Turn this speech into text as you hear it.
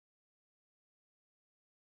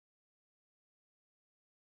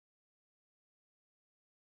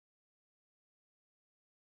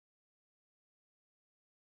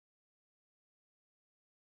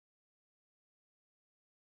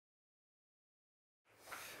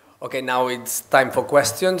Okay, now it's time for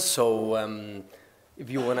questions. So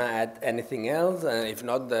if you want to add anything else, if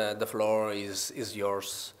not, the floor is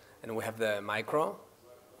yours. And we have the micro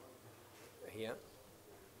here.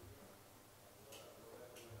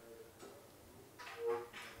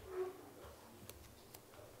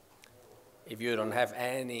 If you don't have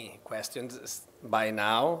any questions by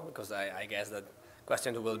now, because I guess that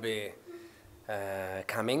questions will be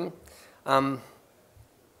coming.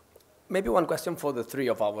 Maybe one question for the three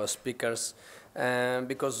of our speakers,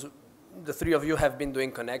 because the three of you have been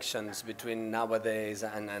doing connections between nowadays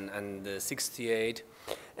and the 68.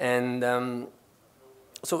 And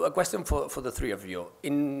so a question for the three of you.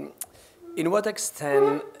 In what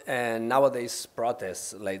extent nowadays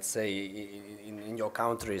protests, let's say, in your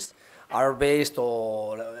countries, are based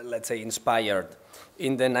or, let's say, inspired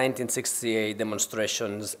in the 1968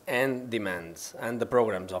 demonstrations and demands and the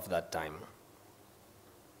programs of that time?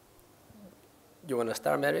 You want to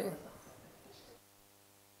start, Mary?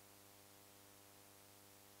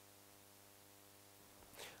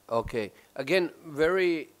 Okay. Again,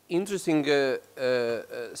 very interesting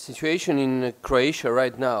situation in Croatia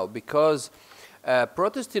right now, because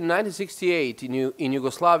protests in 1968 in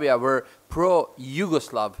Yugoslavia were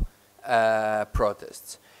pro-Yugoslav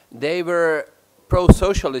protests. They were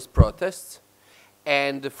pro-socialist protests,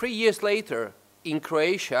 and 3 years later in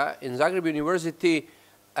Croatia, in Zagreb University,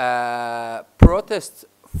 protests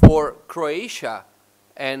for Croatia,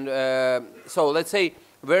 and so let's say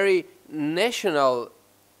very national.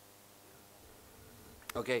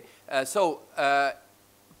 Okay,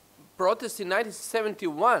 protests in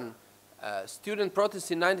 1971, student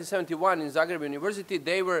protests in 1971 in Zagreb University,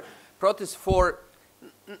 they were protests for,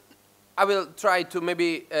 I will try to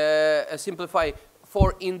maybe simplify,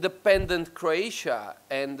 for independent Croatia,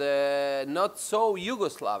 and not so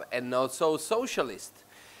Yugoslav and not so socialist.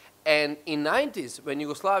 And in 90s, when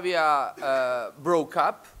Yugoslavia broke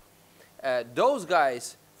up, those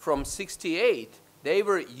guys from 68, they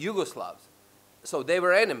were Yugoslavs. So they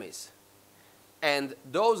were enemies. And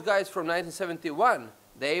those guys from 1971,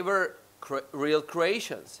 they were real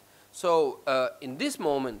Croatians. So in this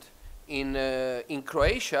moment, in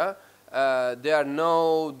Croatia, there are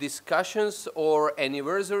no discussions or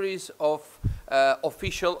anniversaries of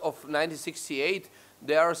official of 1968.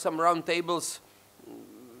 There are some round tables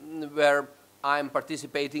where I'm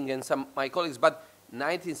participating and some of my colleagues, but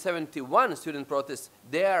 1971 student protests,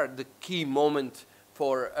 they are the key moment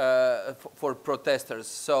for protesters.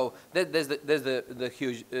 So there's the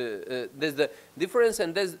huge there's the difference,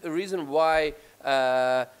 and there's the reason why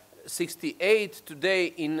 68 today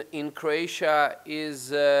in Croatia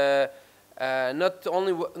is not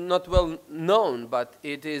only not well known, but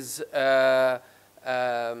it is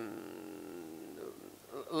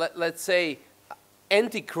let's say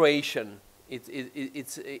anti-Croatian. It's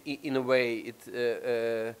in a way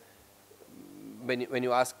when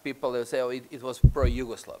you ask people, they'll say, oh, it was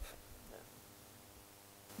pro-Yugoslav.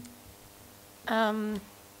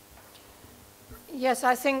 Yes,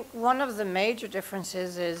 I think one of the major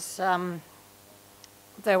differences is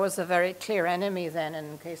there was a very clear enemy then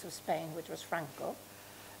in the case of Spain, which was Franco,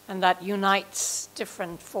 and that unites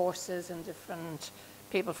different forces and different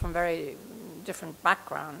people from very different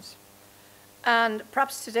backgrounds. And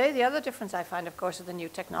perhaps today the other difference I find, of course, are the new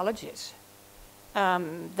technologies.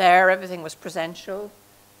 There, everything was presential.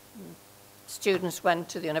 Students went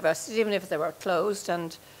to the universities, even if they were closed,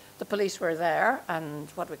 and the police were there, and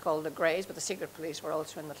what we call the greys, but the secret police were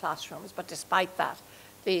also in the classrooms. But despite that,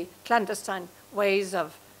 the clandestine ways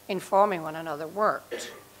of informing one another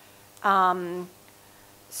worked.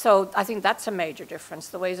 So I think that's a major difference,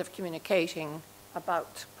 the ways of communicating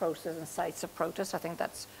about protests and sites of protest. I think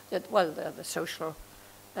that's, well, the social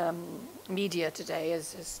media today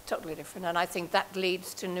is totally different, and I think that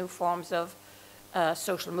leads to new forms of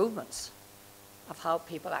social movements, of how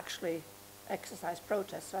people actually exercise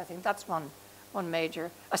protest. So I think that's one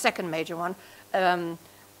major. A second major one,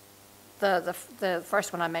 the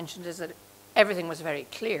first one I mentioned is that everything was very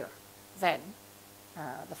clear then,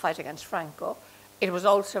 the fight against Franco. It was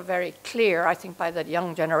also very clear, I think, by the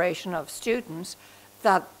young generation of students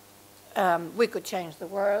that we could change the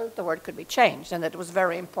world could be changed, and that it was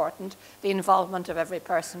very important, the involvement of every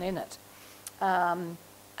person in it.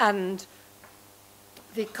 And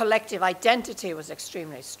the collective identity was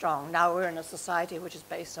extremely strong. Now we're in a society which is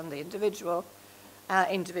based on the individual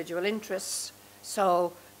interests,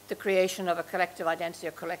 so the creation of a collective identity,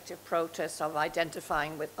 a collective process of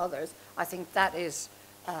identifying with others, I think that is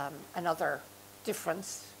another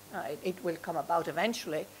difference. It will come about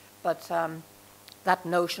eventually, but that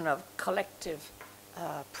notion of collective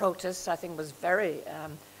protest, I think, was very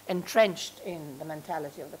entrenched in the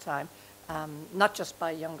mentality of the time, not just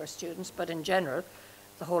by younger students, but in general.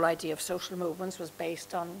 The whole idea of social movements was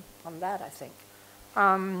based on that, I think.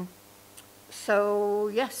 So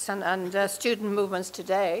yes, and student movements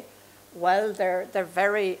today, well, they're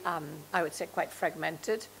very, I would say, quite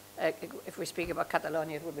fragmented. If we speak about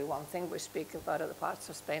Catalonia, it would be one thing. We speak about other parts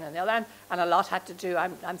of Spain and the other. And a lot had to do,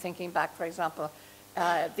 I'm thinking back, for example,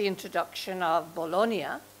 the introduction of Bologna,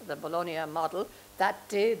 the Bologna model, that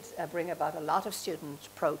did bring about a lot of student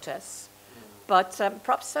protests. But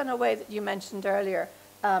perhaps in a way that you mentioned earlier,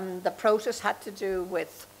 the protests had to do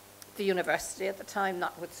with the university at the time,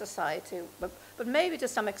 not with society, but maybe to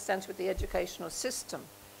some extent with the educational system.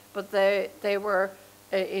 But they were,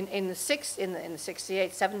 in the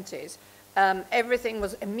 68, 70s, everything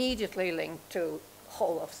was immediately linked to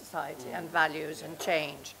whole of society and values and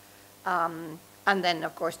change. And then,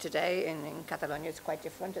 of course, today in Catalonia, it's quite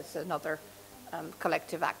different. It's another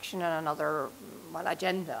collective action and another, well,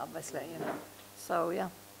 agenda, obviously, you know. So, yeah,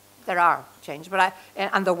 there are changes. But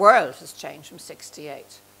and the world has changed from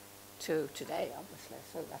 68 to today, obviously.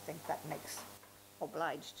 So I think that makes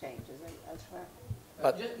obliged changes elsewhere.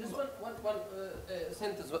 Just one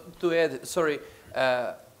sentence to add, sorry.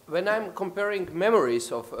 When I'm comparing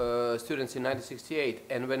memories of students in 1968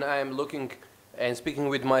 and when I'm looking and speaking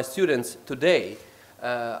with my students today,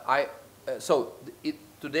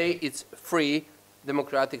 today it's free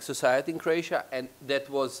democratic society in Croatia, and that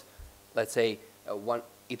was, let's say,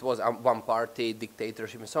 it was one-party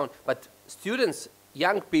dictatorship and so on. But students,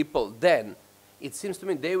 young people then, it seems to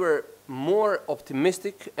me they were more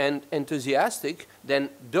optimistic and enthusiastic than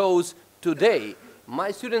those today.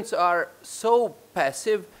 My students are so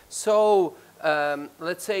passive, so,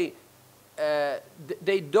 let's say,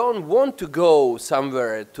 they don't want to go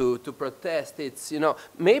somewhere to protest. It's, you know,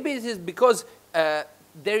 maybe it is because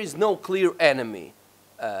there is no clear enemy.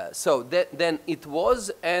 So then it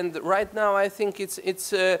was, and right now I think it's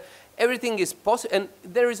everything is possible. And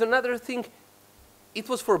there is another thing, it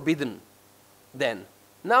was forbidden then.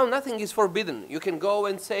 Now nothing is forbidden. You can go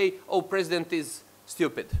and say, oh, president is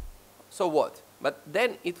stupid. So what? But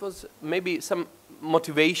then it was maybe some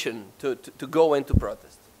motivation to go and to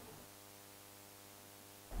protest.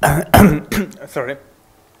 Sorry.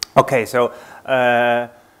 Okay, so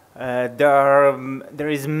there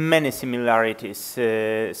is many similarities,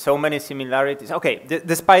 so many similarities. Okay,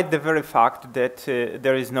 despite the very fact that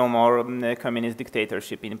there is no more communist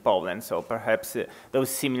dictatorship in Poland, so perhaps those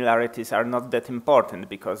similarities are not that important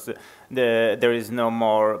because there is no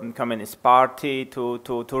more communist party to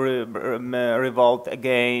revolt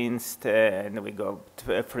against, and we got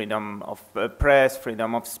freedom of press,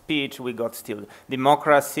 freedom of speech, we got still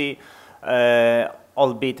democracy.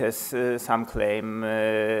 Albeit as some claim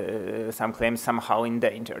somehow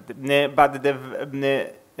endangered. But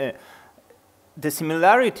the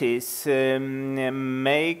similarities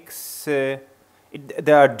makes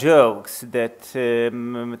there are jokes that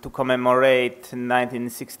to commemorate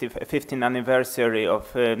 15th anniversary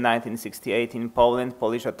of 1968 in Poland,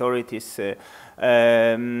 Polish authorities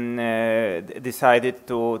decided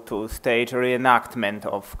to stage a reenactment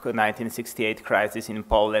of 1968 crisis in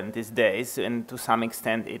Poland these days, and to some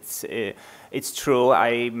extent it's true.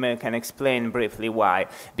 I can explain briefly why.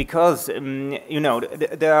 Because you know,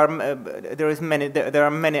 there are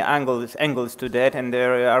many angles to that, and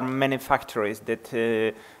there are many factors that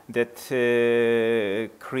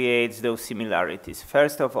creates those similarities.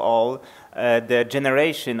 First of all, the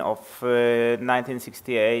generation of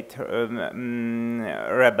 1968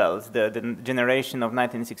 rebels, the generation of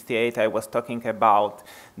 1968 I was talking about,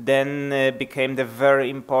 then became the very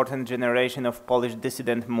important generation of Polish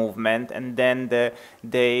dissident movement, and then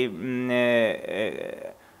they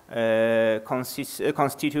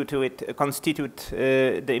constitute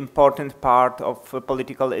the important part of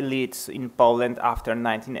political elites in Poland after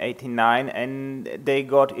 1989, and they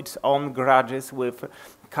got its own grudges with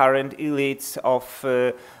current elites of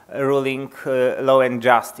ruling law and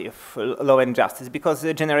justice, because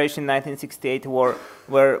the generation 1968 were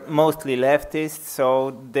mostly leftists,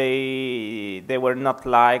 so they were not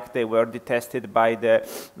liked. They were detested by the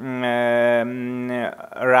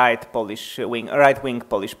right-wing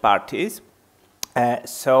Polish parties.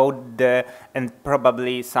 And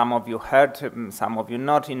probably some of you heard, some of you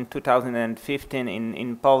not, in 2015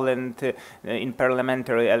 in Poland, in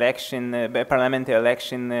parliamentary election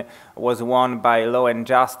was won by Law and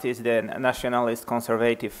Justice, the nationalist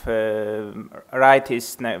conservative,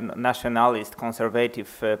 rightist nationalist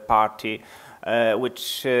conservative party,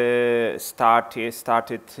 which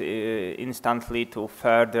started instantly to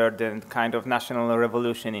further the kind of national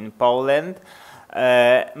revolution in Poland.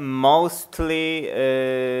 mostly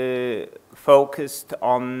focused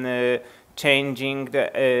on changing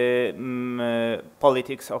the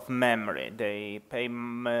politics of memory. They pay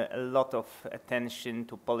a lot of attention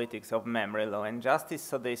to politics of memory, law and justice,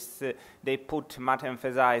 so they put much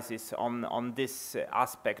emphasis on this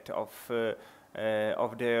aspect of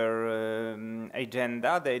their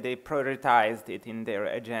agenda. They prioritized it in their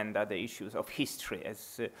agenda, the issues of history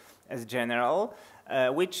as general,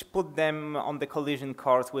 which put them on the collision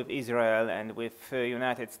course with Israel and with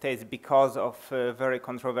United States because of very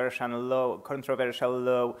controversial law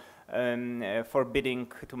forbidding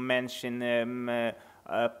to mention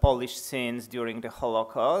Polish sins during the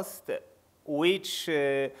Holocaust, which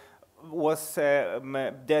was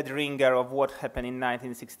dead ringer of what happened in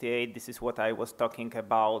 1968. This is what I was talking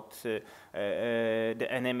about, the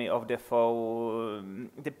enemy of the foe.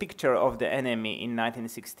 The picture of the enemy in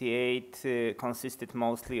 1968 consisted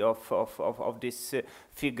mostly of this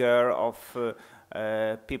figure of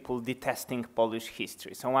people detesting Polish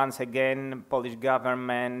history. So once again, Polish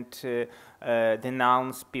government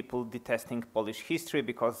denounced people detesting Polish history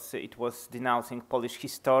because it was denouncing Polish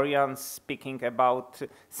historians speaking about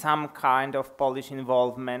some kind of Polish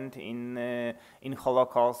involvement in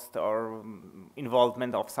Holocaust or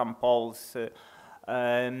involvement of some Poles.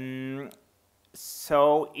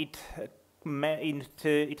 So it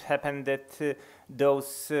happened that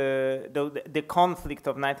the conflict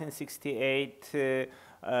of 1968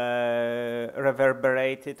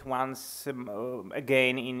 reverberated once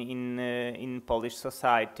again in Polish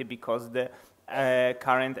society, because the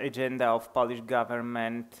current agenda of Polish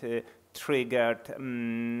government triggered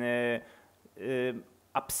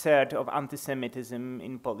upsurge of anti-Semitism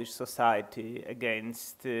in Polish society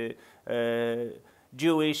against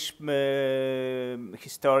Jewish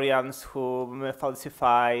historians who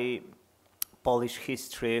falsify Polish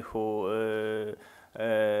history, who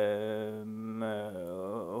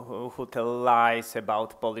tell lies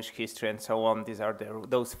about Polish history and so on. These are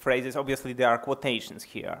those phrases. Obviously, there are quotations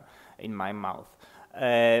here in my mouth.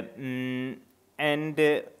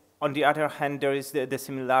 On the other hand, there is the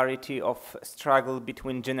similarity of struggle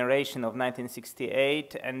between generation of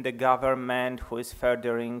 1968 and the government who is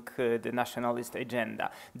furthering the nationalist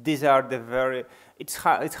agenda. These are it's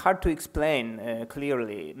hard to explain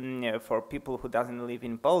clearly for people who doesn't live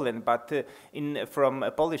in Poland, but from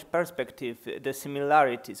a Polish perspective, the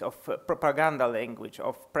similarities of propaganda language,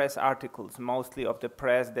 of press articles, mostly of the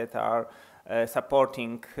press that are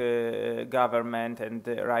supporting government and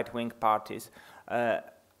right-wing parties,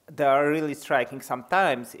 they are really striking.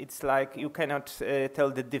 Sometimes it's like you cannot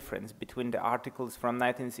tell the difference between the articles from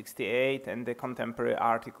 1968 and the contemporary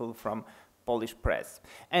article from Polish press.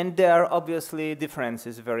 And there are obviously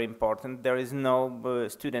differences, very important. There is no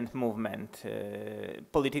student movement,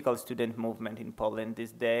 political student movement in Poland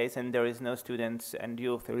these days, and there is no students and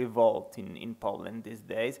youth revolt in Poland these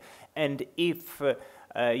days. And if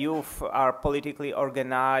youth are politically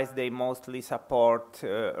organized, they mostly support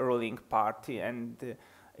ruling party, and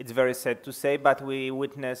it's very sad to say, but we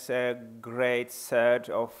witness a great surge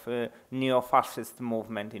of neo-fascist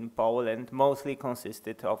movement in Poland, mostly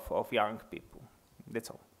consisted of young people. That's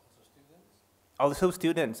all. Also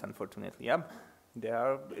students, unfortunately, yeah. They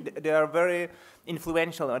are very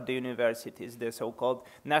influential at the universities, the so-called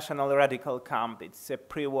National Radical Camp. It's a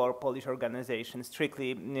pre-war Polish organization,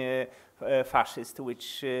 strictly fascist,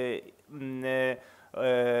 which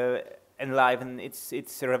enliven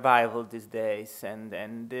its revival these days, and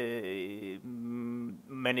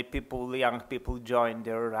many people, young people, join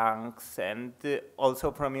their ranks, and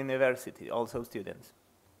also from university, also students.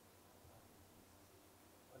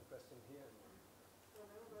 One question here.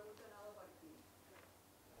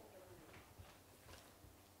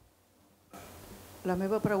 La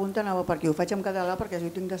meva pregunta anava per aquí. Ho faig en català perquè si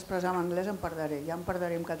ho tinc d'expressar en anglès em perdré. Ja em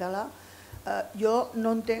perdré en català. Jo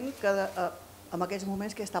no entenc que en aquests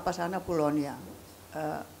moments què està passant a Polònia.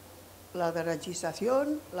 La deregizació,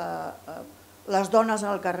 les dones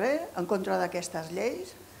al carrer en contra d'aquestes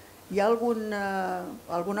lleis. Hi ha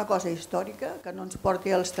alguna cosa històrica que no ens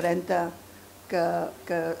porti als 30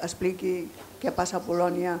 que expliqui què passa a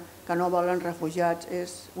Polònia, que no volen refugiats,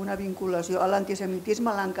 és una vinculació a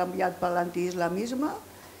l'antisemitisme, l'han canviat per l'antiislamisme,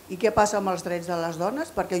 i què passa amb els drets de les dones?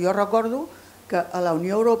 Perquè jo recordo que a la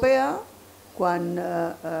Unió Europea, quan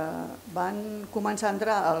van començar a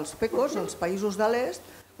entrar els PECOs, els països de l'est,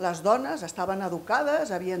 les dones estaven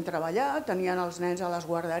educades, havien treballat, tenien els nens a les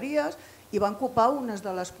guarderies i van ocupar unes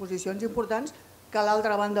de les posicions importants que a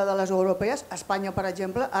l'altra banda de les europees, Espanya, per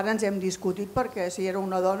exemple, ara ens hem discutit perquè si era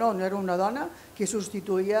una dona o no era una dona qui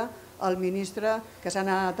substituïa el ministre que s'ha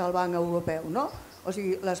anat al Banc Europeu. O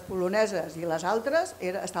sigui, les poloneses i les altres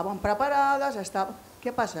estaven preparades, Què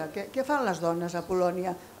passa? Què fan les dones a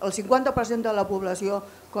Polònia? El 50% de la població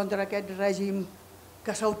contra aquest règim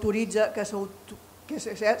que s'autoritza, que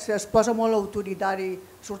es posa molt autoritari,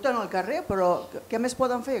 surten al carrer, però què més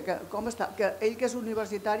poden fer? Com està? Que ell, que és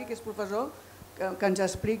universitari, que és professor, que ens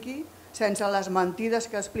expliqui, sense les mentides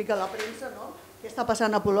que explica la premsa, no? Què està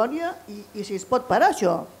passant a Polònia i si es pot parar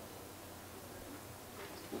això.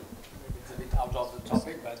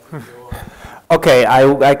 Okay,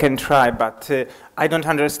 I can try, but I don't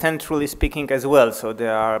understand, truly speaking, as well, so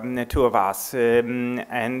there are two of us,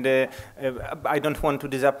 and I don't want to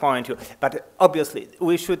disappoint you. But obviously,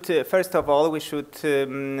 we should, first of all, we should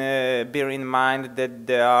bear in mind that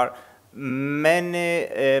there are many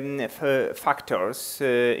factors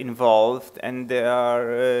involved, and there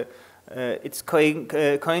are it's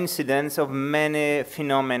coincidence of many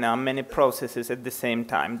phenomena, many processes at the same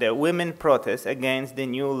time. The women protest against the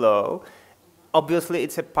new law. Obviously,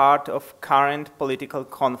 it's a part of current political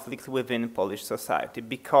conflict within Polish society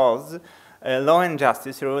because Law and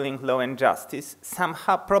Justice, ruling Law and Justice,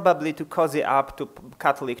 somehow probably to cozy up to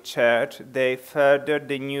Catholic Church, they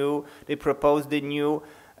proposed the new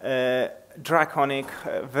draconic,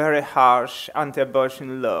 very harsh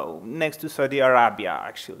anti-abortion law next to Saudi Arabia,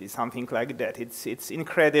 actually, something like that. It's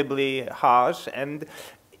incredibly harsh, and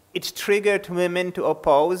it triggered women to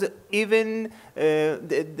oppose, even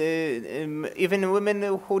even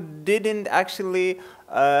women who didn't actually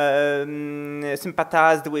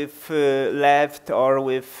sympathize with left or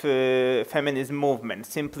with feminist movement.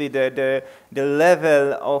 Simply the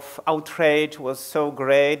level of outrage was so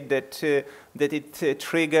great that it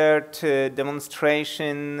triggered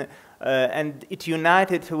demonstration. And it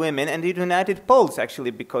united women, and it united Poles, actually,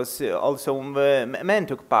 because also men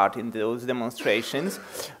took part in those demonstrations.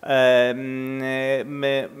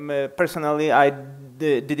 Personally, I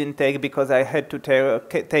didn't take because I had to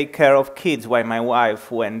take care of kids while my wife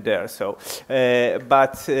went there. So,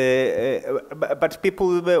 but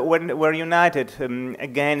people were united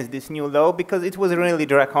against this new law because it was really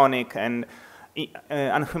draconic and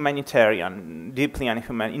unhumanitarian, deeply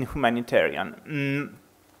inhumanitarian.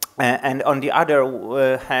 And on the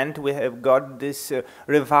other hand, we have got this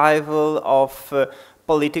revival of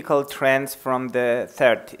political trends from the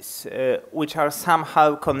 30s, which are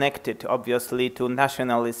somehow connected, obviously, to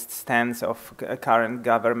nationalist stance of current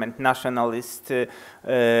government, nationalist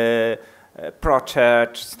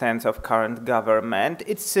pro-church stance of current government.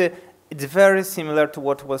 It's very similar to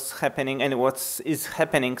what was happening and what is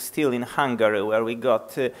happening still in Hungary, where we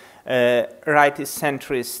got rightist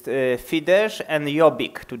centrist Fidesz and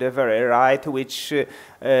Jobbik to the very right, which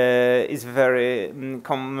is very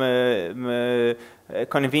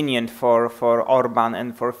convenient for Orban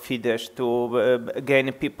and for Fidesz to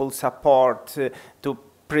gain people's support, to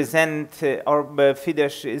present,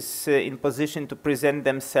 Fidesz is in position to present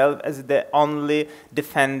themselves as the only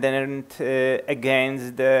defendant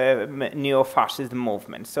against the neo-fascist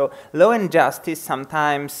movement. So Law and Justice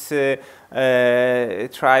sometimes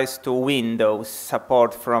tries to win those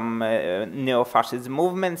support from neo-fascist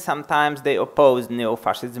movement. Sometimes they oppose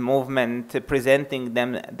neo-fascist movement, presenting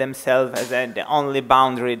themselves as the only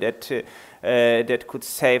boundary that could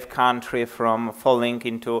save country from falling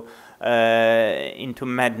into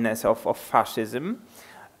madness of fascism.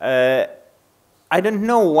 I don't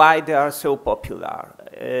know why they are so popular.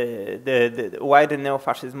 Why the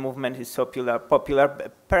neo-fascist movement is so popular.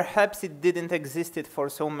 Perhaps it didn't exist for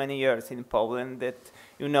so many years in Poland that,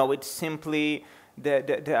 you know, it's simply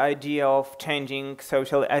the idea of changing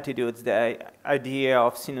social attitudes, the idea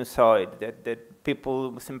of sinusoid, that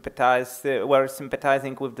people were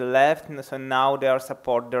sympathizing with the left, and so now they are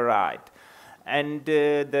support the right. And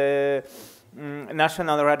the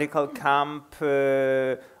national radical camp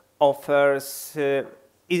offers,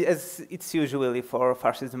 as it's usually for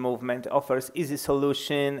fascist movement, offers easy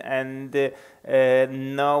solution and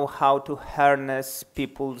know how to harness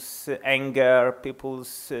people's anger,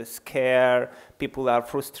 people's scare, people are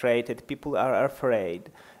frustrated, people are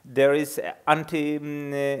afraid. There is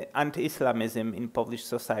anti-Islamism in Polish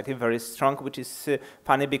society, very strong, which is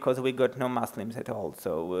funny because we got no Muslims at all.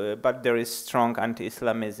 So, but there is strong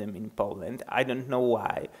anti-Islamism in Poland. I don't know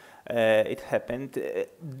why it happened.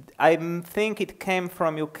 I think it came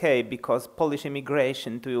from UK because Polish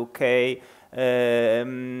immigration to UK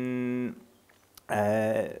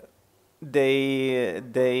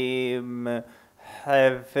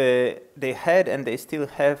they had and they still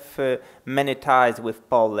have many ties with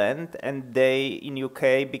Poland, and they in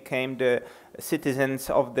UK became the citizens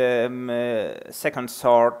of the second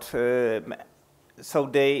sort, so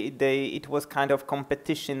it was kind of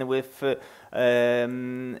competition with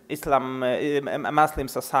Muslim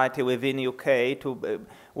society within UK.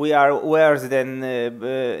 We are worse than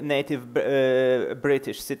native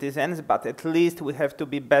British citizens, but at least we have to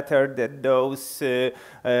be better than those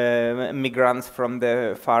migrants from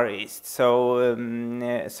the Far East. So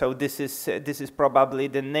so this is probably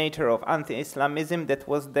the nature of anti-Islamism that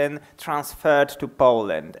was then transferred to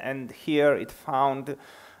Poland, and here it found,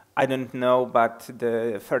 I don't know, but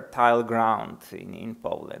the fertile ground in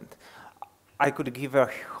Poland. I could give a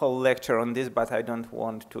whole lecture on this, but I don't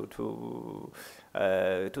want to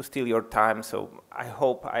steal your time. So I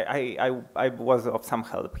hope I was of some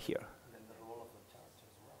help here.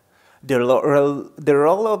 The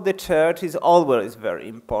role of the church is always very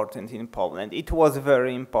important in Poland. It was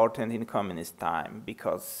very important in communist time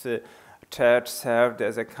because church served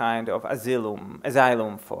as a kind of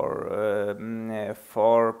asylum for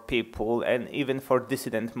people and even for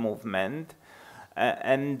dissident movement.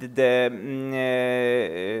 And the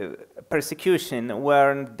persecution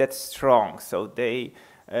weren't that strong, so they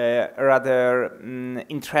rather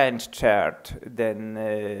entrenched church than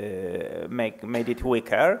made it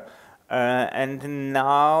weaker. And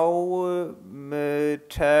now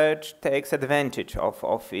church takes advantage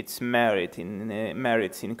of its merits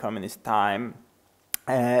in communist time.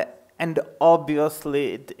 And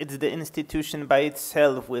obviously, it's the institution by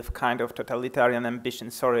itself with kind of totalitarian ambition.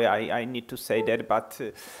 Sorry, I need to say that, but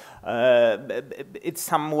it's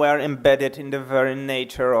somewhere embedded in the very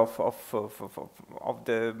nature of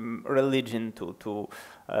the religion to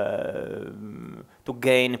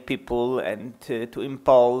gain people and to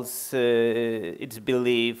impose its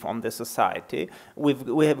belief on the society.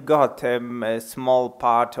 We have got a small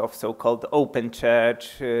part of so-called open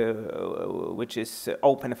church, which is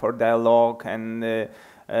open for dialogue and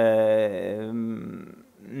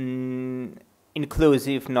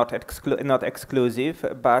inclusive, not exclusive,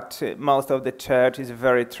 but most of the church is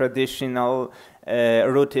very traditional,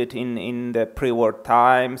 rooted in the pre-war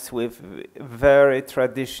times, with very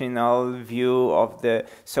traditional view of the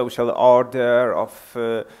social order, of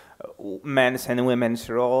men's and women's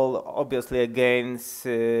role, obviously against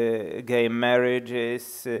gay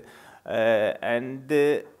marriages,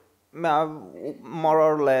 and more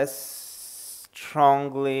or less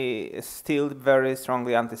still very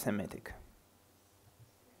strongly anti-Semitic.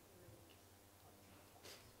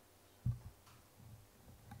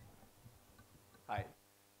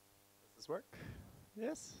 Work?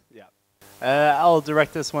 Yes? Yeah. I'll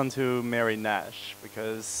direct this one to Mary Nash,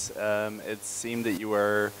 because it seemed that you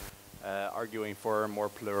were arguing for a more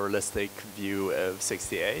pluralistic view of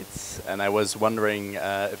 68, and I was wondering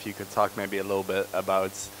if you could talk maybe a little bit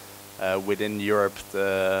about within Europe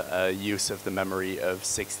the use of the memory of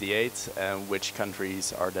 68 and which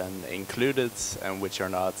countries are then included and which are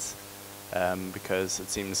not. Because it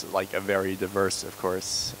seems like a very diverse, of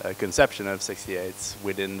course, conception of 68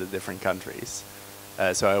 within the different countries.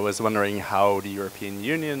 So I was wondering how the European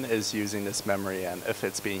Union is using this memory and if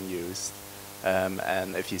it's being used,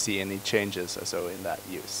 and if you see any changes also in that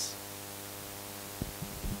use.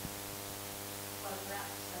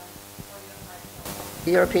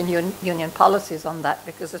 European Union policies on that,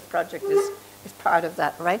 because this project is part of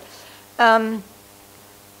that, right?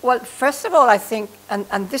 Well, first of all, I think,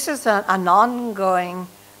 and this is an ongoing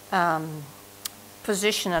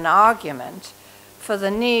position and argument for the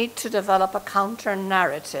need to develop a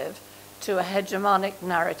counter-narrative to a hegemonic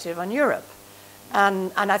narrative on Europe.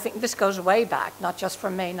 And I think this goes way back, not just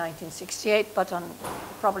from May 1968, but on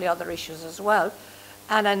probably other issues as well.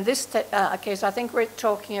 And in this case, I think we're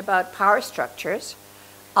talking about power structures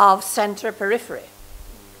of center-periphery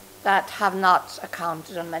that have not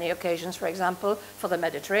accounted on many occasions, for example, for the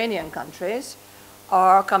Mediterranean countries,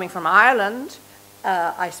 or coming from Ireland.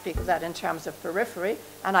 I speak of that in terms of periphery,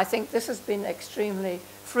 and I think this has been extremely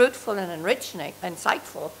fruitful and enriching,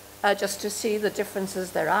 insightful, just to see the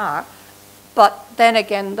differences there are. But then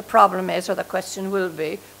again, the problem is, or the question will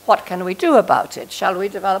be, what can we do about it? Shall we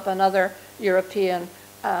develop another European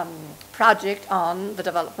project on the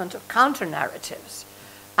development of counter-narratives?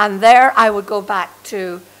 And there I would go back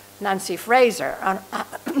to Nancy Fraser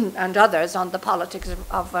and others on the politics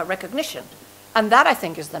of recognition. And that, I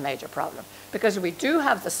think, is the major problem, because we do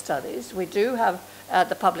have the studies, we do have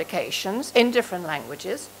the publications in different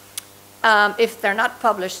languages. If they're not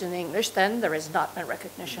published in English, then there is not a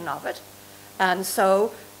recognition of it. And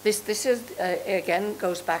so this is, again,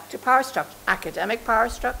 goes back to power structure, academic power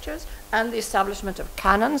structures, and the establishment of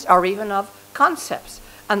canons, or even of concepts.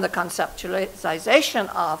 And the conceptualization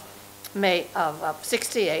of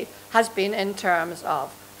 68 has been in terms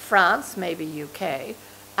of France, maybe UK,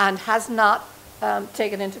 and has not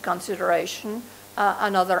taken into consideration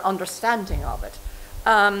another understanding of it.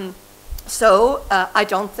 So I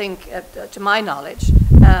don't think, to my knowledge,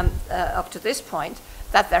 up to this point,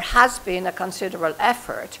 that there has been a considerable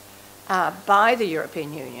effort by the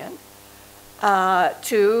European Union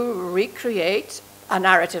to recreate a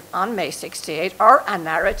narrative on May 68 or a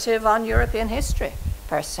narrative on European history,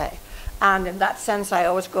 per se. And in that sense, I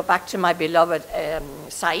always go back to my beloved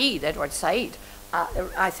Edward Said.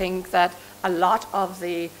 I think that a lot of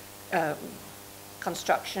the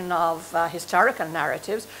construction of historical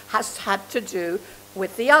narratives has had to do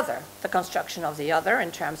with the other, the construction of the other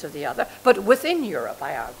in terms of the other, but within Europe,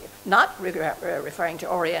 I argue, not referring to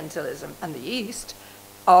Orientalism and the East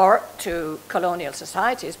or to colonial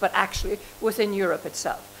societies, but actually within Europe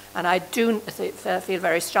itself. And I do feel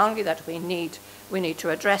very strongly that we need to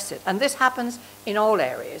address it. And this happens in all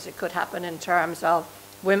areas. It could happen in terms of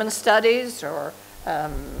women's studies or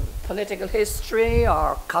political history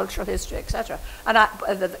or cultural history, etc. And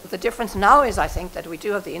the difference now is, I think, that we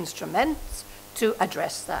do have the instruments to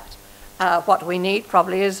address that. What we need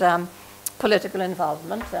probably is political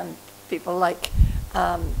involvement and people like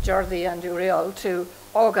Jordi and Uriol to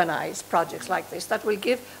organize projects like this that will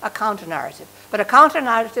give a counter-narrative. But a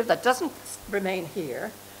counter-narrative that doesn't remain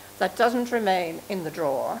here, that doesn't remain in the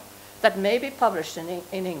drawer, that may be published in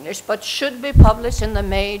English, but should be published in the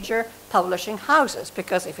major publishing houses,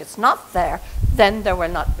 because if it's not there, then there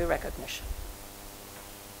will not be recognition.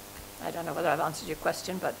 I don't know whether I've answered your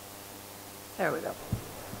question, but there we go.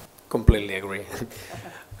 Completely agree.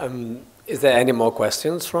 Is there any more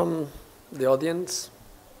questions from the audience?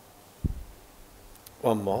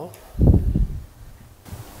 One more.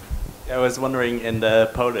 I was wondering, in the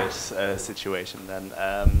Polish situation then,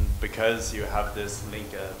 because you have this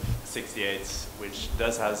link of 68, which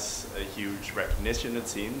does has a huge recognition, it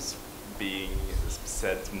seems, being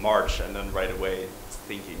said March and then right away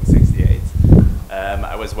thinking 68.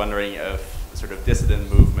 I was wondering if sort of dissident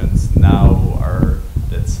movements now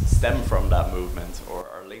that stem from that movement or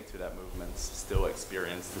are linked to that movement still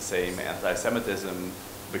experience the same anti-Semitism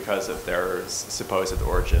because of their supposed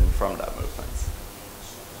origin from that movement.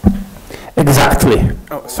 Exactly.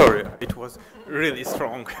 Oh, sorry, it was really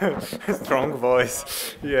strong, strong voice.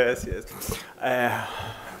 Yes, yes.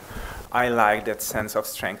 I like that sense of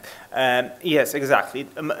strength. Yes, exactly.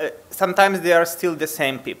 Sometimes they are still the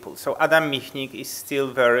same people. So Adam Michnik is still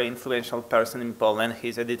a very influential person in Poland.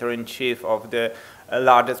 He's editor-in-chief of the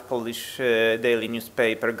largest Polish daily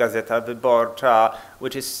newspaper, Gazeta Wyborcza,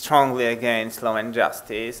 which is strongly against law and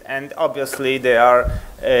justice. And obviously they are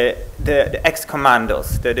the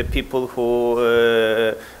ex-commandos, the people who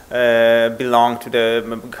belong to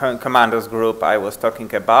the commandos group I was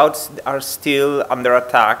talking about, are still under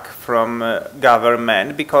attack from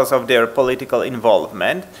government because of their political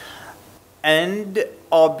involvement, and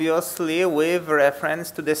obviously with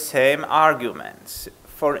reference to the same arguments.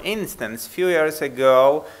 For instance, a few years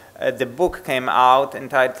ago, the book came out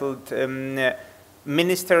entitled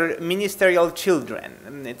Ministerial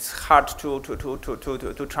Children. It's hard to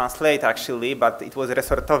translate actually, but it was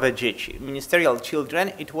Resortowe Dzieci. Ministerial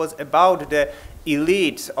Children. It was about the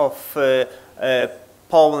elites of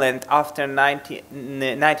Poland after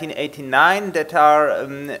 1989 that are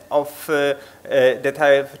that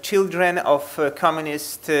have children of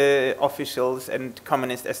communist officials and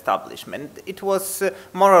communist establishment. It was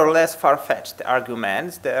more or less far-fetched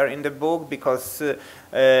arguments there in the book because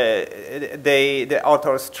the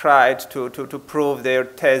authors tried to prove their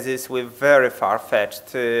thesis with very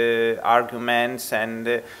far-fetched arguments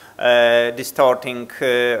and distorting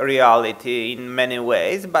reality in many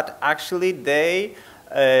ways, but actually they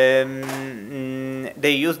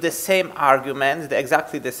use the same arguments,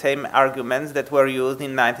 exactly the same arguments that were used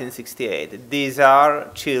in 1968. These are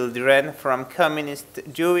children from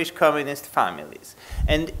Jewish communist families.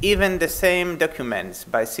 And even the same documents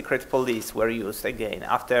by secret police were used again.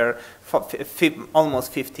 After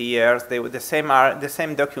almost 50 years, they were the same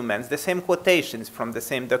documents, the same quotations from the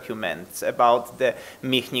same documents about the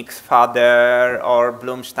Michnik's father or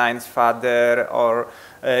Blumstein's father or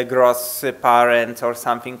Gross' parents or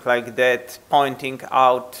something like that, pointing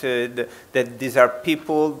out that these are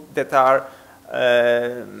people that are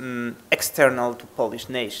external to Polish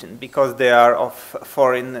nation because they are of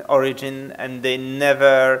foreign origin and they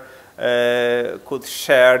never could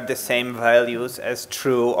share the same values as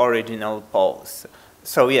true original Poles.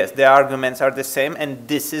 So yes, the arguments are the same, and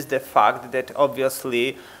this is the fact that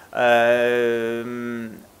obviously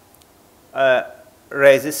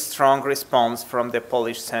raises strong response from the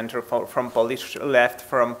Polish center, from Polish left,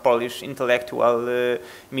 from Polish intellectual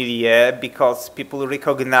milieu, because people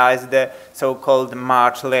recognize the so-called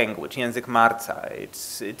march language, język marca.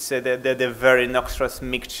 It's the very noxious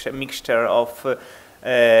mixture of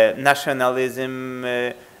nationalism,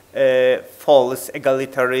 false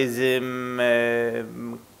egalitarianism,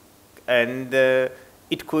 and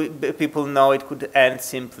people know it could end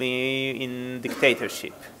simply in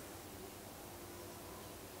dictatorship.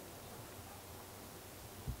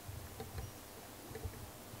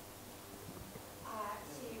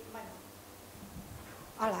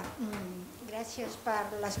 Hola, gràcies per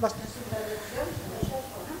les vostres intervencions.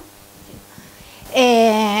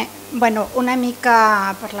 Bueno, una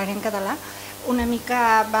mica, parlaré en català, una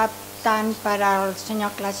mica va tant per al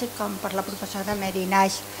senyor Clàssic com per la professora Mary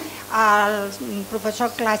Naix. El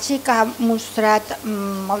professor Clàssic ha mostrat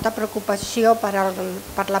molta preocupació per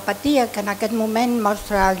l'apatia que en aquest moment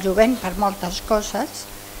mostra el jovent per moltes coses.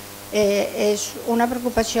 És una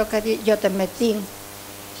preocupació que jo també tinc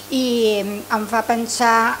i em fa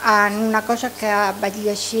pensar en una cosa que vaig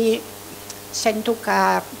llegir, sento que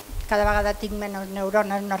cada vegada tinc menys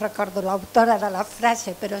neurones, no recordo l'autora de la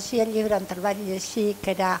frase, però sí el llibre on el vaig llegir,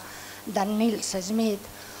 que era d'en Nils Smith,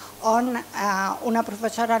 on una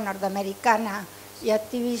professora nord-americana i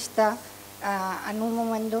activista en un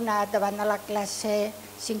moment donat davant de la classe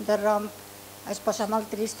s'interromp, es posa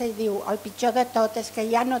molt trista i diu: el pitjor de tot és que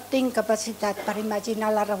ja no tinc capacitat per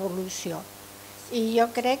imaginar la revolució. I jo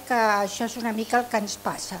crec que això és una mica el que ens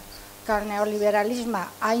passa, que el neoliberalisme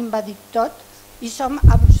ha invadit tot i som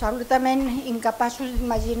absolutament incapaços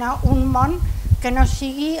d'imaginar un món que no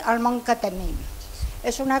sigui el món que tenim.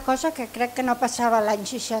 És una cosa que crec que no passava l'any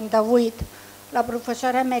 68. La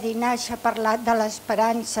professora Mary Naix ha parlat de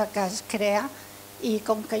l'esperança que es crea i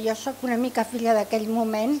com que jo sóc una mica filla d'aquell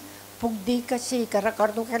moment, puc dir que sí, que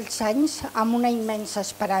recordo aquells anys amb una immensa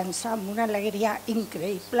esperança, amb una alegria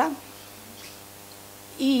increïble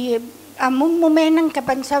i en un moment en què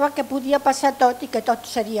pensava que podia passar tot i que tot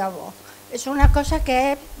seria bo. És una cosa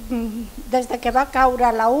que des que va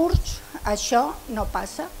caure la URSS això no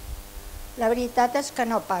passa. La veritat és que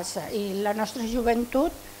no passa i la nostra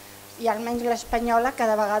joventut, i almenys l'espanyola,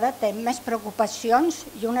 cada vegada té més preocupacions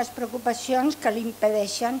i unes preocupacions que li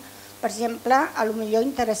impedeixen, per exemple, potser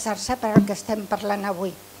interessar-se per el que estem parlant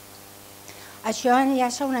avui. Això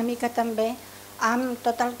enllaça una mica també amb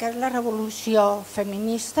tot el que és la revolució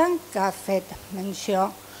feminista que ha fet menció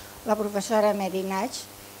la professora Mary Naix.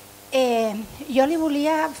 Jo li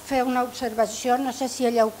volia fer una observació, no sé si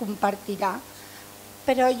ella ho compartirà,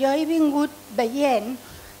 però jo he vingut veient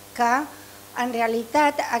que en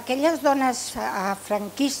realitat aquelles dones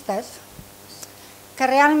franquistes que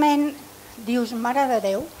realment dius, mare de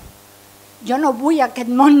Déu, jo no vull aquest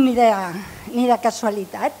món ni de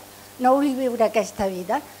casualitat, no vull viure aquesta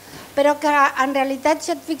vida, però que en realitat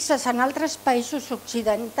si et fixes en altres països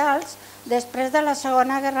occidentals, després de la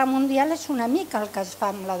Segona Guerra Mundial és una mica el que es fa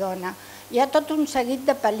amb la dona. Hi ha tot un seguit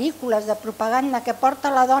de pel·lícules, de propaganda que porta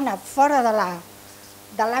la dona fora de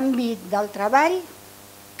l'àmbit del treball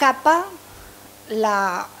cap a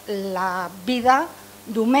la vida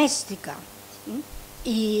domèstica.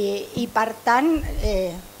 I per tant,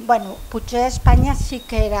 potser a Espanya sí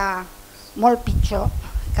que era molt pitjor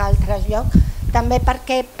que a altres llocs, també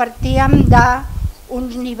perquè partíem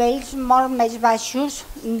d'uns nivells molt més baixos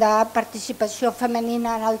de participació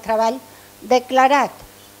femenina en el treball declarat,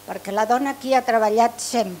 perquè la dona aquí ha treballat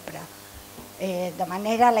sempre, de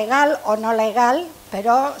manera legal o no legal,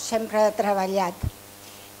 però sempre ha treballat.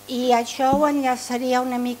 I això ho enllaçaria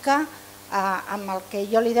una mica amb el que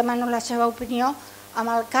jo li demano la seva opinió, amb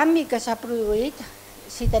el canvi que s'ha produït,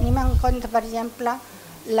 si tenim en compte, per exemple,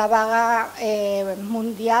 la vaga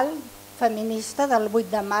mundial feminista del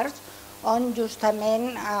 8 de març, on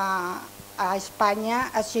justament a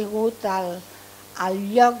Espanya ha sigut el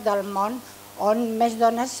lloc del món on més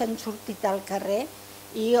dones s'han sortit al carrer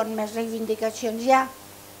i on més reivindicacions hi ha.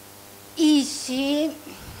 I si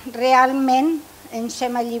realment ens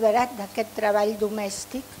hem alliberat d'aquest treball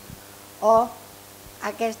domèstic o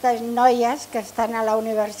aquestes noies que estan a la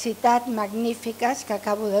universitat magnífiques que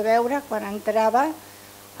acabo de veure quan entrava,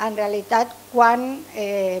 en realitat quan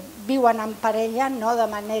viuen en parella no de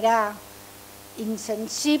manera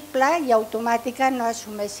insensible i automàtica no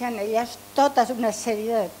assumeixen elles tota una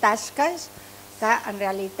sèrie de tasques que en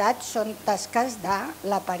realitat són tasques de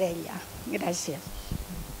la parella. Gràcies.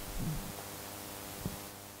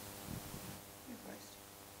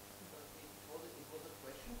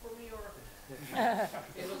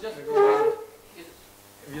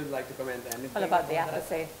 If you'd like to comment anything. What about the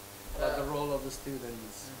apathy? the role of the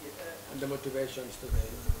students and the motivations today.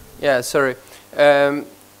 Yeah, sorry.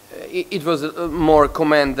 It was more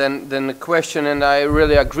comment than a question, and I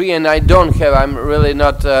really agree. And I don't have. I'm really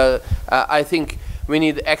not. I think we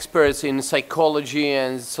need experts in psychology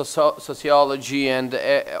and sociology and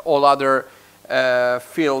all other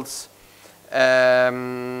fields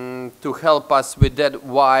to help us with that.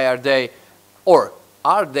 Why are they, or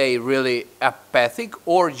are they really apathic,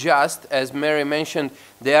 or just, as Mary mentioned,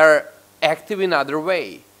 they are active in other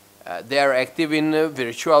way? They are active in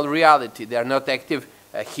virtual reality. They are not active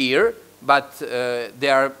here, but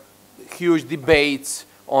there are huge debates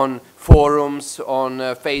on forums, on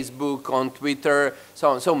Facebook, on Twitter,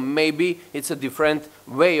 so on. So maybe it's a different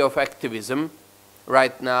way of activism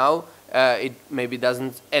right now. It maybe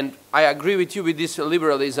doesn't, and I agree with you with this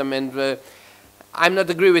liberalism, and I'm not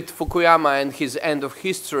agree with Fukuyama and his end of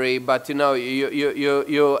history, but you know,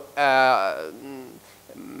 you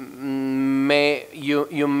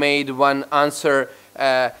made one answer.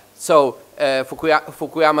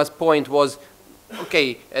 Fukuyama's point was,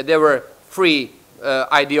 okay, there were three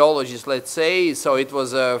ideologies, let's say. So it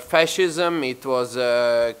was fascism, it was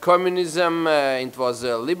communism, it was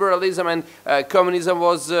liberalism, and communism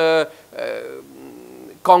was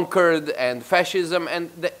conquered, and fascism,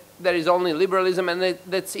 and there is only liberalism, and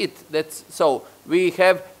that's it. So we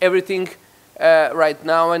have everything right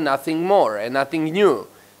now and nothing more and nothing new.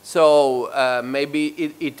 So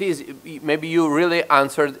maybe it is. Maybe you really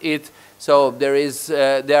answered it. So there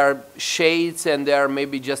are shades, and there are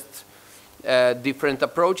maybe just different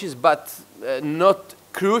approaches, but not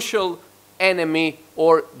crucial enemy,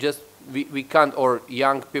 or just we can't, or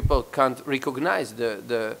young people can't recognize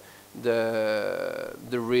the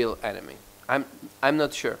real enemy. I'm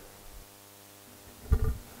not sure.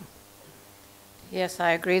 Yes,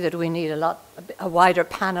 I agree that we need a wider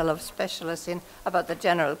panel of specialists about the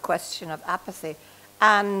general question of apathy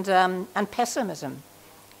and pessimism.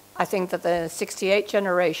 I think that the '68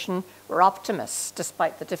 generation were optimists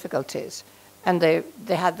despite the difficulties, and they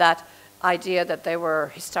had that idea that they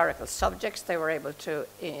were historical subjects. They were able to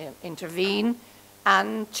intervene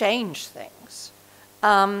and change things.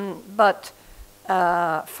 But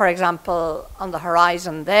for example, on the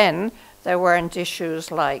horizon then, there weren't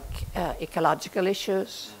issues like ecological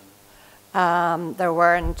issues. There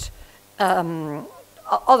weren't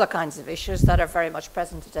other kinds of issues that are very much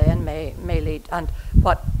present today and may lead, and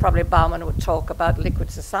what probably Bauman would talk about,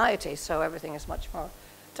 liquid society. So everything is much more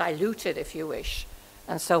diluted, if you wish.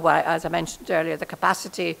 And so, as I mentioned earlier, the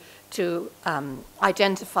capacity to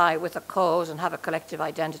identify with a cause and have a collective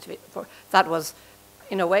identity, that was,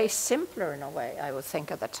 in a way, simpler in a way, I would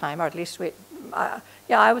think, at the time, or at least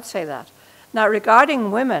yeah, I would say that. Now,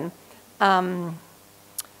 regarding women, I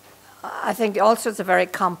think also it's a very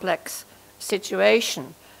complex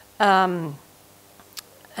situation. As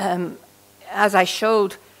I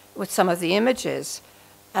showed with some of the images,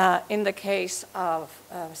 in the case of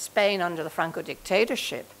Spain under the Franco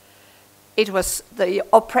dictatorship, the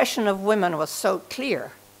oppression of women was so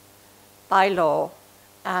clear by law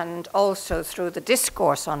and also through the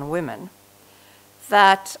discourse on women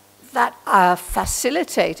that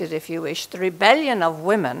facilitated, if you wish, the rebellion of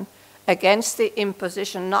women against the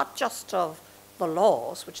imposition not just of the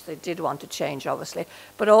laws, which they did want to change, obviously,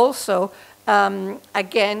 but also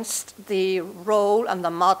against the role and the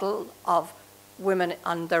model of women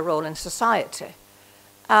and their role in society.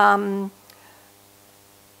 There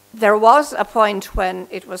was a point when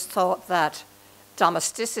it was thought that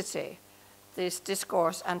domesticity, this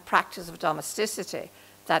discourse and practice of domesticity,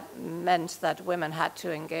 that meant that women had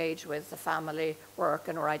to engage with the family work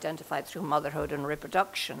and were identified through motherhood and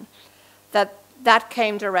reproduction, that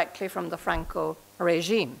came directly from the Franco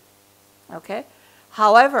regime, okay?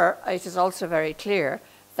 However, it is also very clear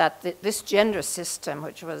that this gender system,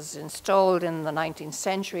 which was installed in the 19th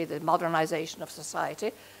century, the modernization of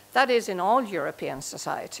society, that is in all European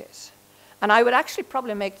societies. And I would actually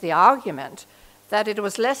probably make the argument that it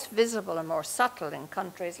was less visible and more subtle in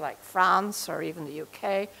countries like France or even the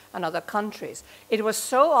UK and other countries. It was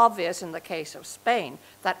so obvious in the case of Spain,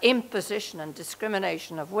 that imposition and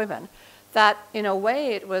discrimination of women, that in a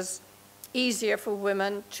way it was easier for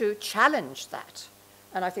women to challenge that.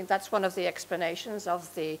 And I think that's one of the explanations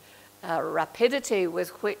of the rapidity with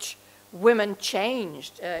which women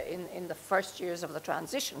changed in the first years of the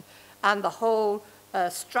transition, and the whole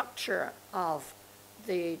structure of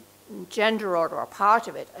the gender order, or part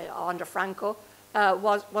of it, under Franco,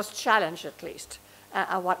 was challenged at least.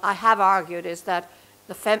 What I have argued is that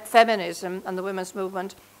the feminism and the women's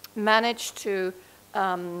movement managed to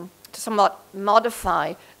to somewhat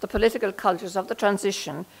modify the political cultures of the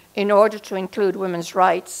transition in order to include women's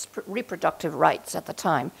rights, reproductive rights at the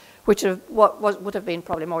time, which would have been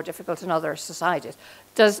probably more difficult in other societies.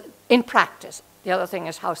 In practice, the other thing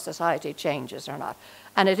is how society changes or not.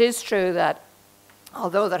 And it is true that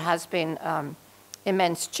although there has been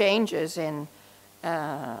immense changes in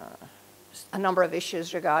a number of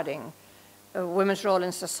issues regarding women's role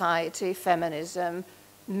in society, feminism,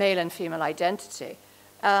 male and female identity,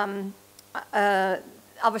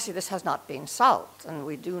 obviously this has not been solved, and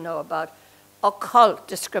we do know about occult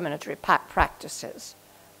discriminatory practices,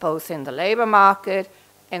 both in the labor market,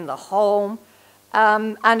 in the home,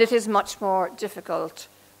 and it is much more difficult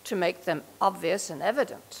to make them obvious and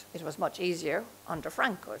evident. It was much easier under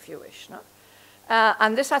Franco, if you wish. No?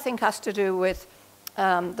 And this, I think, has to do with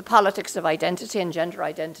the politics of identity and gender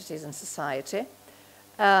identities in society.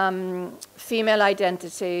 Female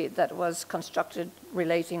identity that was constructed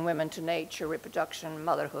relating women to nature, reproduction,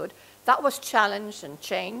 motherhood, that was challenged and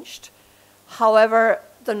changed. However,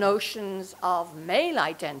 the notions of male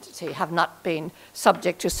identity have not been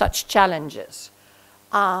subject to such challenges.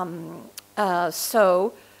 Male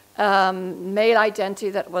identity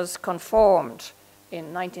that was conformed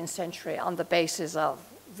in 19th century on the basis of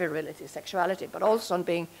virility, sexuality, but also on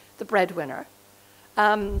being the breadwinner.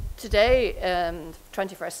 Today,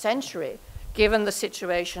 21st century, given the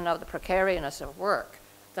situation of the precariousness of work,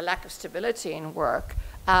 the lack of stability in work,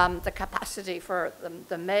 the capacity for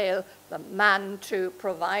the man to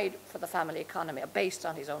provide for the family economy based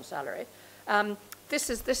on his own salary, this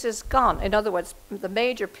is gone. In other words, the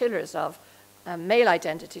major pillars of male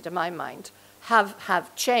identity, to my mind,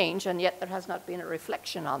 have changed, and yet there has not been a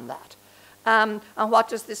reflection on that. And what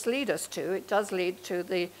does this lead us to? It does lead to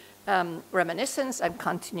the reminiscence and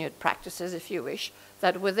continued practices, if you wish,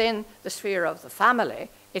 that within the sphere of the family,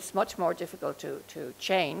 it's much more difficult to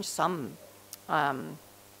change some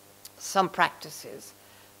practices.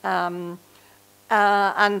 And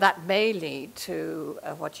that may lead to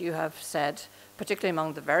what you have said, particularly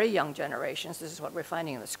among the very young generations, this is what we're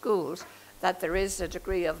finding in the schools, that there is a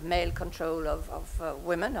degree of male control of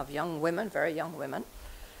women, of young women, very young women.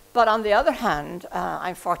 But on the other hand,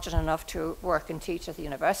 I'm fortunate enough to work and teach at the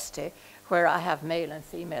university where I have male and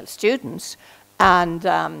female students, and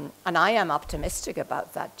I am optimistic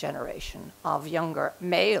about that generation of younger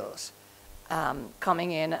males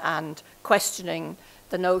coming in and questioning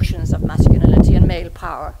the notions of masculinity and male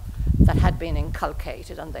power that had been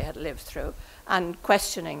inculcated and they had lived through, and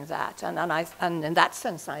questioning that. And in that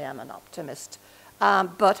sense, I am an optimist.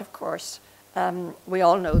 But of course, we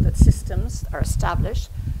all know that systems are established.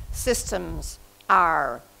 Systems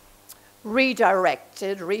are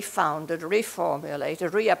redirected, refounded,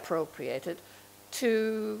 reformulated, reappropriated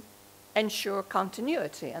to ensure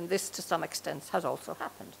continuity. And this, to some extent, has also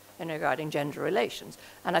happened in regarding gender relations.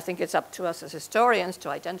 And I think it's up to us as historians to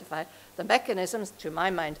identify the mechanisms, to my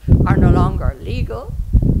mind, are no longer legal,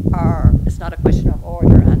 or it's not a question of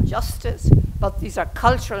order and justice, but these are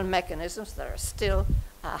cultural mechanisms that are still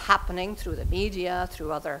happening through the media,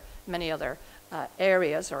 through many other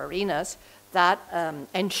areas or arenas that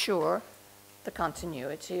ensure the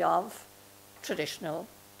continuity of traditional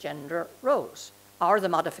gender roles, or the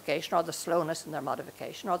modification, or the slowness in their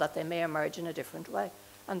modification, or that they may emerge in a different way.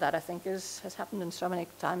 And that, I think, has happened in so many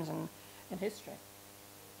times in history.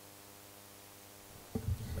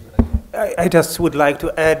 I just would like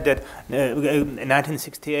to add that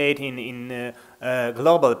 1968 in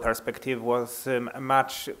global perspective was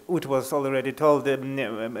much, which was already told,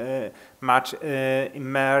 much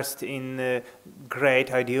immersed in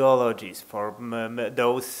great ideologies. For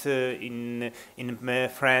those in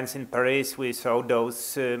France, in Paris, we saw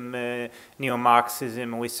those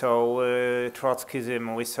neo-Marxism, we saw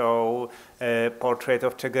Trotskyism, we saw portrait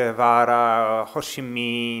of Che Guevara, Ho Chi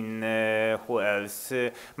Minh, who else,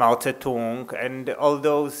 Mao Zedong, and all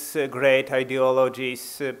those great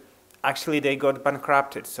ideologies. Actually, they got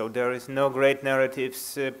bankrupted, so there is no great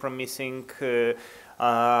narratives promising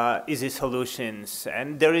easy solutions,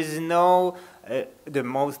 and there is no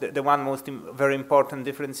very important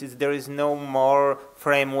difference is there is no more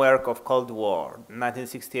framework of Cold War.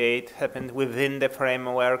 1968 happened within the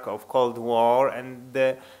framework of Cold War, and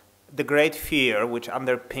the great fear which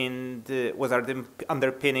was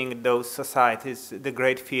underpinning those societies, the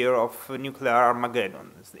great fear of nuclear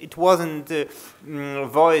Armageddon. It wasn't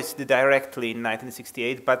voiced directly in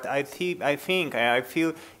 1968, but I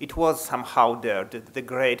feel it was somehow there, the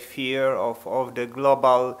great fear of the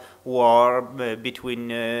global war between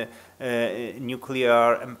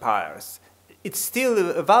nuclear empires. It's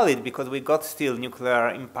still valid because we got still nuclear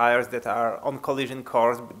empires that are on collision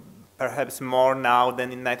course, perhaps more now than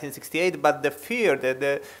in 1968, but the fear that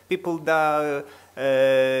the people that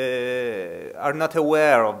are not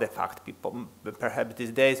aware of the fact, people perhaps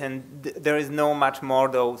these days, and there is no much more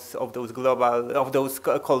of those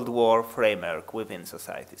Cold War framework within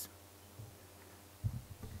societies.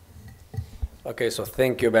 Okay, so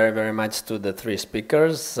thank you very, very much to the three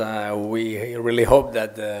speakers. We really hope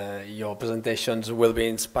that your presentations will be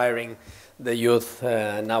inspiring the youth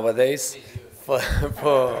nowadays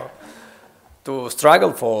to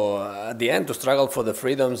struggle for, at the end, to struggle for the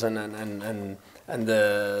freedoms and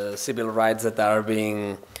the civil rights that are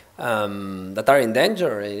being, that are in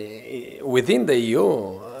danger within the EU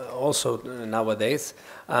also nowadays.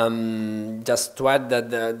 Just to add that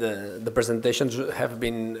the presentations have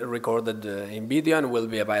been recorded in video and will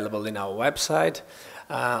be available in our website.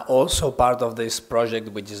 Also part of this project,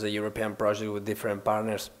 which is a European project with different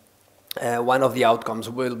partners, one of the outcomes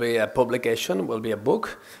will be a publication, will be a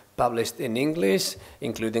book published in English,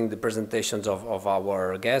 including the presentations of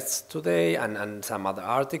our guests today and some other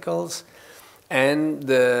articles. And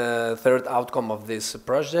the third outcome of this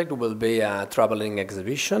project will be a traveling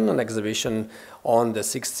exhibition, an exhibition on the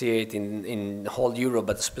 68 in whole Europe,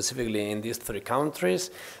 but specifically in these three countries.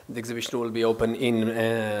 The exhibition will be open in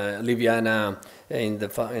Ljubljana in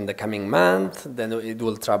the coming month, then it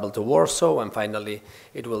will travel to Warsaw, and finally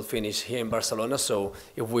it will finish here in Barcelona. So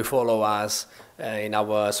if we follow us in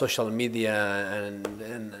our social media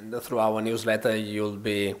and through our newsletter, you'll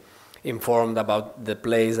be informed about the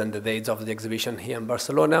place and the dates of the exhibition here in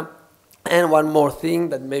Barcelona. And one more thing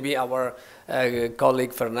that maybe our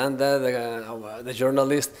colleague Fernanda, the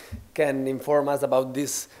journalist, can inform us about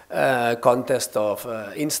this contest of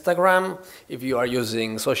Instagram. If you are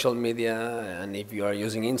using social media and if you are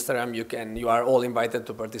using Instagram, you are all invited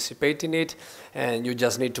to participate in it, and you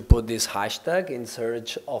just need to put this hashtag in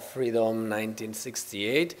search of freedom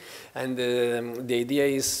 1968. And the idea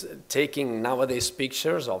is taking nowadays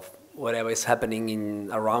pictures of whatever is happening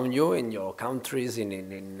around you, in your countries,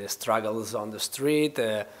 in the struggles on the street,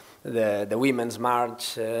 the women's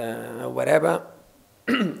march, whatever.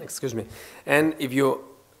 Excuse me. And if you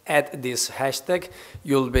add this hashtag,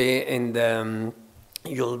 you'll be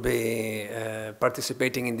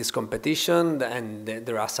participating in this competition, and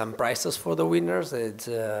there are some prizes for the winners. It's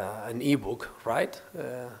an e-book, right?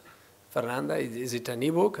 Fernanda, is it an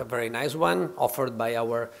e-book? A very nice one, offered by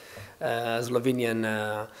our Slovenian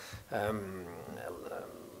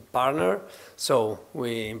partner. So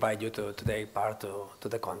we invite you to take part to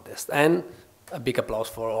the contest. And a big applause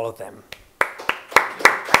for all of them.